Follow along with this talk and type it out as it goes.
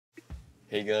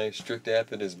Hey guys, Strict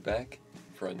Athid is back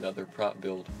for another prop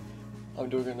build. I'm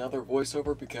doing another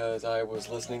voiceover because I was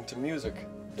listening to music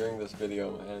during this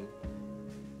video and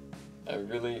I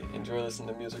really enjoy listening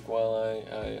to music while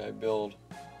I build.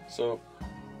 So,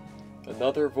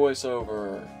 another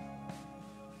voiceover.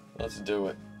 Let's do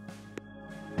it.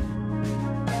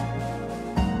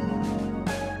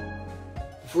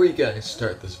 Before you guys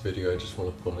start this video, I just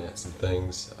want to point out some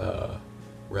things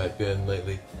where I've been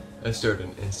lately. I started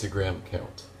an Instagram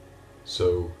account,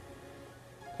 so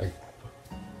I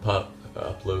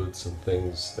upload some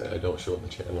things that I don't show on the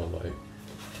channel, like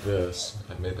this.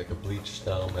 I made like a bleach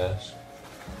style mask.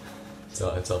 It's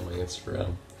on my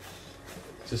Instagram.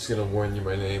 Just gonna warn you,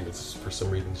 my name is for some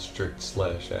reason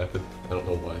Strict/Athid. I don't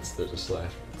know why there's a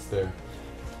slash, but it's there.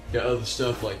 Got other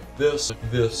stuff like this.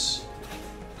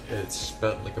 It's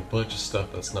about like a bunch of stuff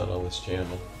that's not on this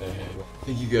channel, and I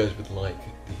think you guys would like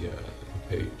the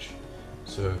page.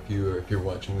 So if you're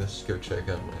watching this, go check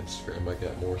out my Instagram. I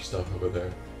got more stuff over there.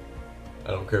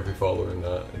 I don't care if you follow or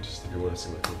not. And just if you want to see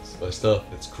my stuff,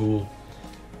 it's cool.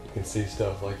 You can see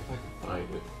stuff like, if I can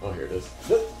find it. Oh, here it is.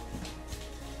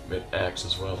 Made an axe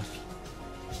as well.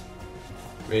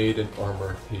 Made an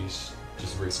armor piece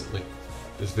just recently.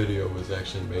 This video was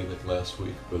actually made like last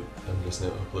week, but I'm just now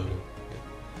uploading it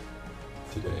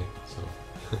today.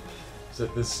 So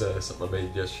this is something I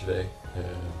made yesterday,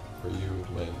 and for you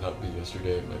it might not be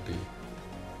yesterday, it might be,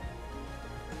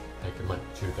 heck, it might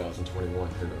be 2021,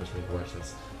 who knows when you watch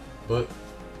this. But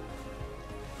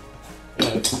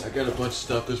I got a bunch of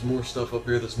stuff. There's more stuff up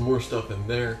here, there's more stuff in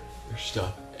there, there's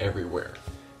stuff everywhere.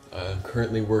 I'm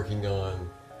currently working on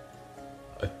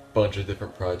a bunch of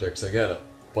different projects. I got a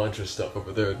bunch of stuff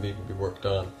over there that need to be worked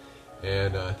on,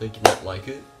 and I think you might like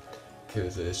it,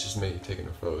 because it's just me taking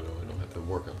a photo. I don't have to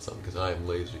work on something because I am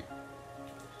lazy.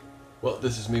 Well,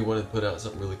 this is me wanting to put out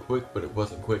something really quick, but it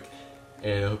wasn't quick,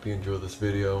 and I hope you enjoy this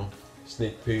video.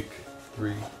 Sneak peek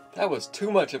 3. That was too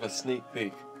much of a sneak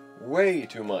peek. Way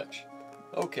too much.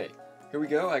 Okay, here we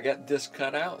go. I got discs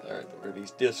cut out, or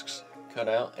these discs cut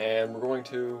out, and we're going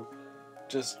to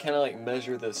just kind of like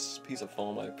measure this piece of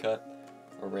foam I've cut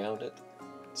around it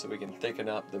so we can thicken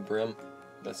up the brim.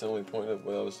 That's the only point of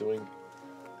what I was doing.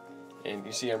 And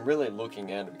you see, I'm really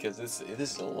looking at it because this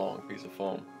is a long piece of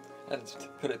foam. I had to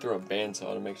put it through a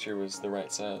bandsaw to make sure it was the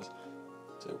right size.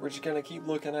 So we're just gonna keep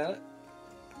looking at it.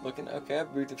 Okay,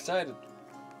 we've decided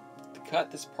to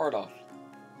cut this part off.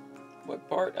 What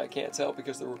part? I can't tell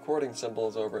because the recording symbol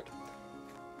is over it.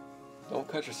 Don't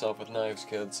cut yourself with knives,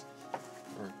 kids.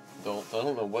 Or I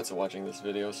don't know what's watching this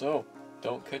video, so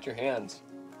don't cut your hands.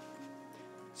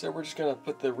 So we're just gonna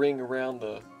put the ring around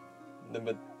the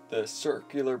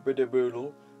circular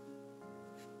boodle,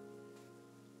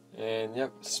 and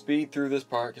yep, speed through this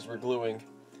part because we're gluing.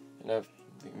 And I've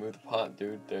moved the pot,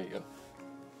 dude. There you go.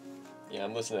 Yeah,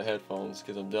 I'm listening to headphones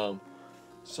because I'm dumb.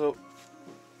 So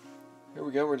here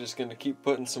we go. We're just gonna keep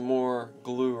putting some more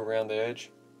glue around the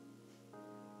edge.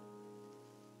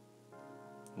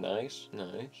 Nice,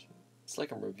 nice. It's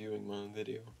like I'm reviewing my own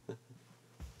video.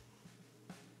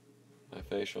 My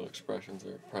facial expressions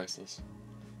are priceless.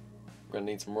 We're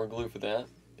gonna need some more glue for that.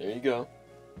 There you go.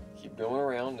 Keep going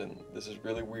around, and this is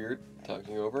really weird,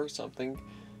 talking over something.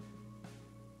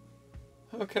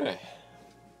 Okay.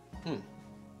 If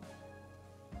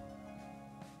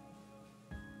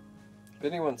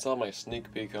anyone saw my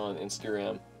sneak peek on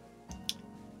Instagram,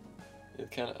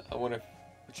 I wonder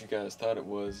what you guys thought it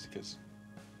was, because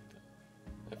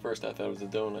at first I thought it was a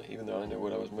donut, even though I knew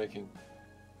what I was making.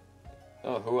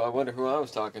 Oh, I wonder who I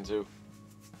was talking to.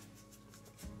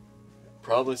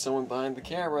 Probably someone behind the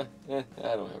camera. I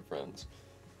don't have friends.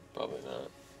 Probably not.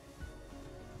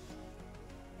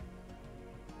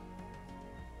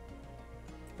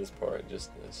 This part, just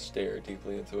stare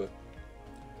deeply into it.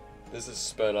 This is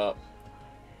sped up.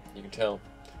 You can tell.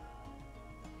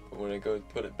 But when I go to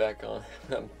put it back on,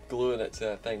 I'm gluing it to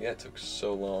that thing. That took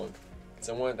so long. Because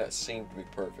I wanted that seam to be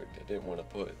perfect. I didn't want to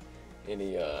put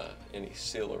any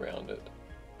seal around it.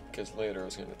 Because later I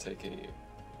was going to take a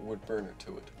wood burner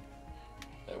to it.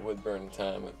 That wood burning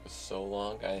time, it was so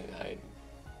long. I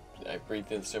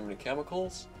breathed in so many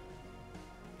chemicals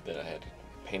that I had to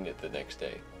paint it the next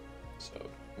day. So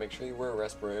make sure you wear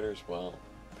respirators while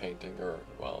painting or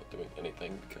while doing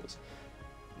anything, because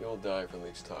you'll die from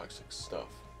these toxic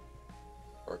stuff.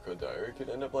 Or could die, or you could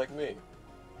end up like me.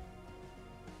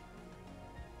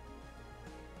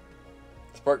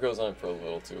 This part goes on for a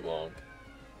little too long.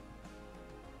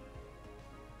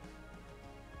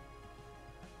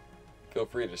 Feel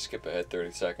free to skip ahead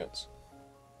 30 seconds.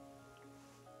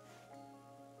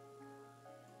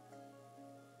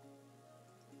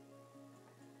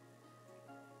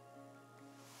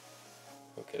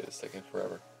 Okay, it's taking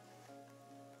forever.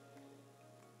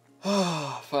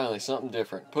 Finally, something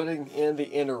different. Putting in the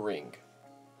inner ring.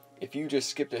 If you just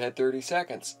skipped ahead 30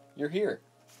 seconds, you're here.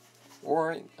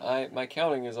 Or my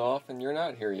counting is off and you're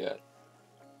not here yet.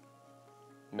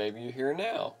 Maybe you're here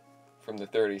now from the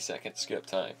 30-second skip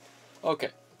time. Okay.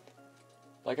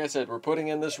 Like I said, we're putting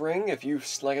in this ring. If you,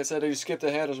 like I said, you skipped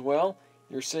ahead as well,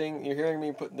 you're hearing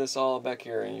me putting this all back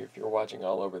here, and if you're watching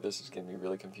all over, this is going to be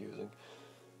really confusing.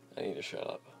 I need to shut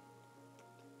up.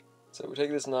 So we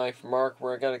take this knife, mark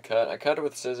where I got to cut. I cut it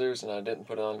with scissors, and I didn't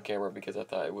put it on camera because I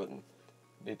thought it wouldn't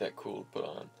be that cool to put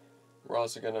on. We're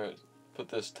also going to put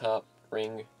this top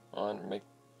ring on, make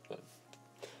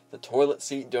the toilet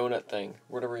seat donut thing,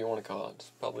 whatever you want to call it.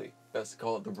 It's probably best to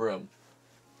call it the brim.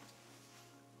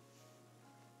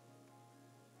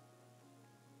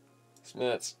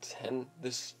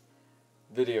 This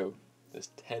video is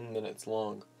 10 minutes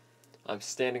long. I'm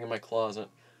standing in my closet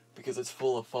because it's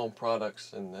full of foam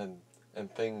products and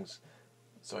things,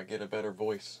 so I get a better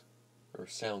voice or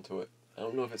sound to it. I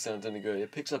don't know if it sounds any good.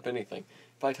 It picks up anything.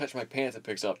 If I touch my pants, it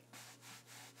picks up.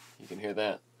 You can hear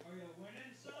that. Are you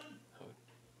winning, son?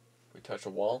 We touch a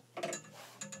wall.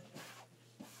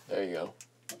 There you go.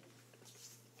 If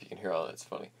you can hear all that, it's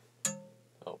funny.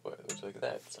 Oh, but look at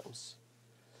that. It sounds...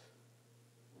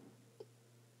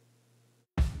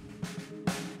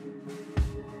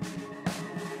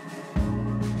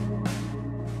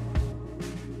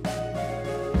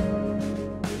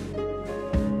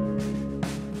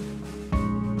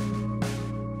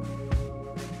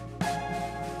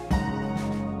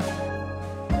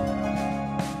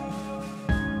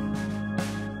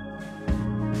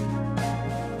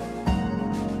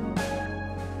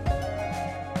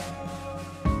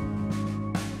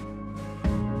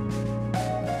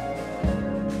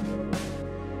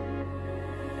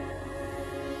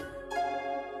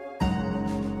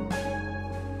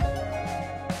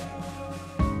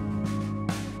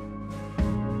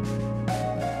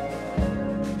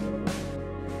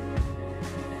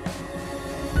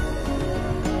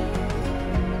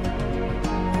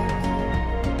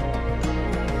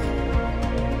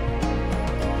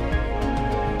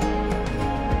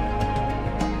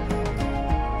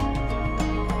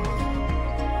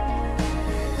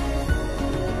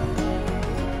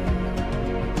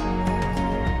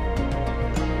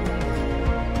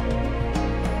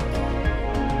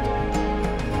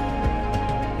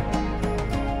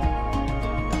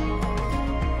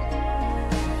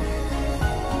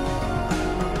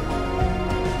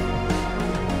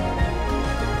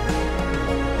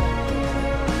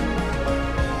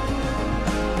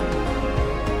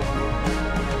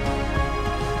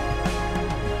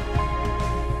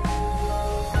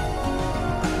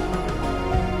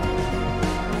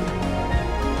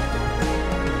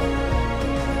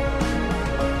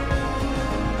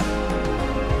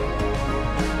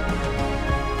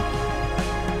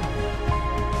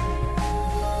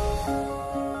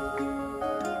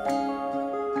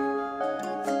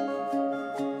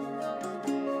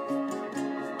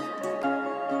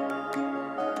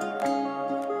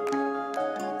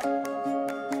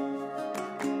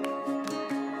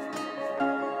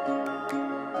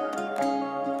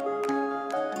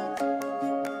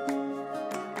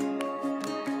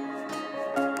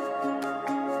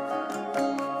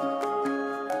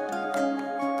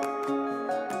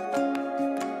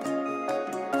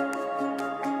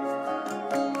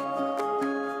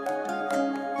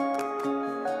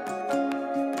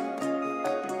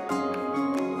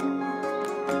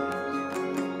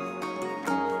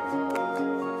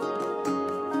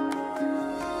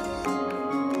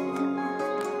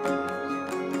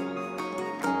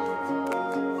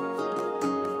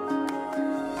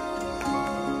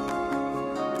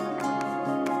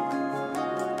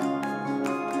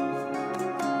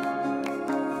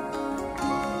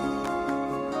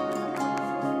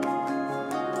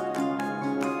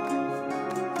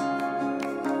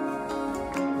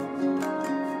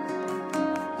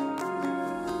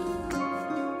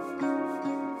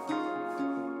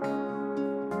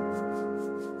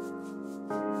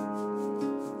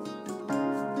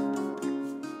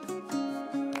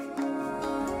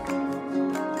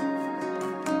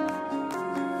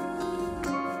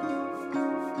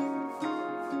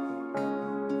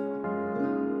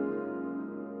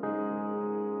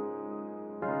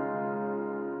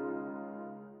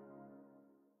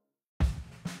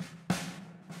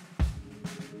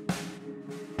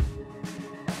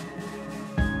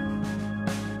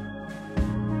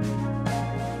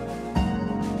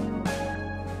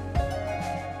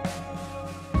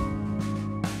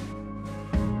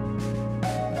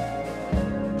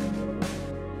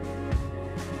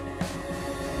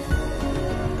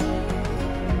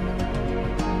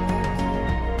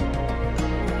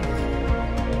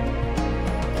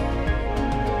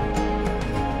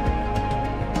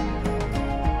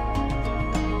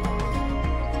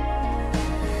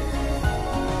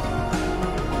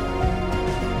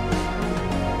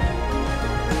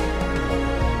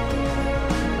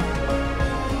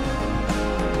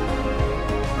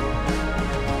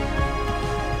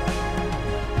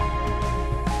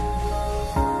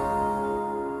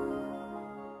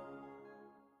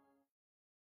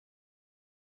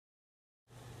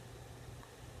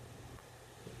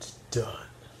 done.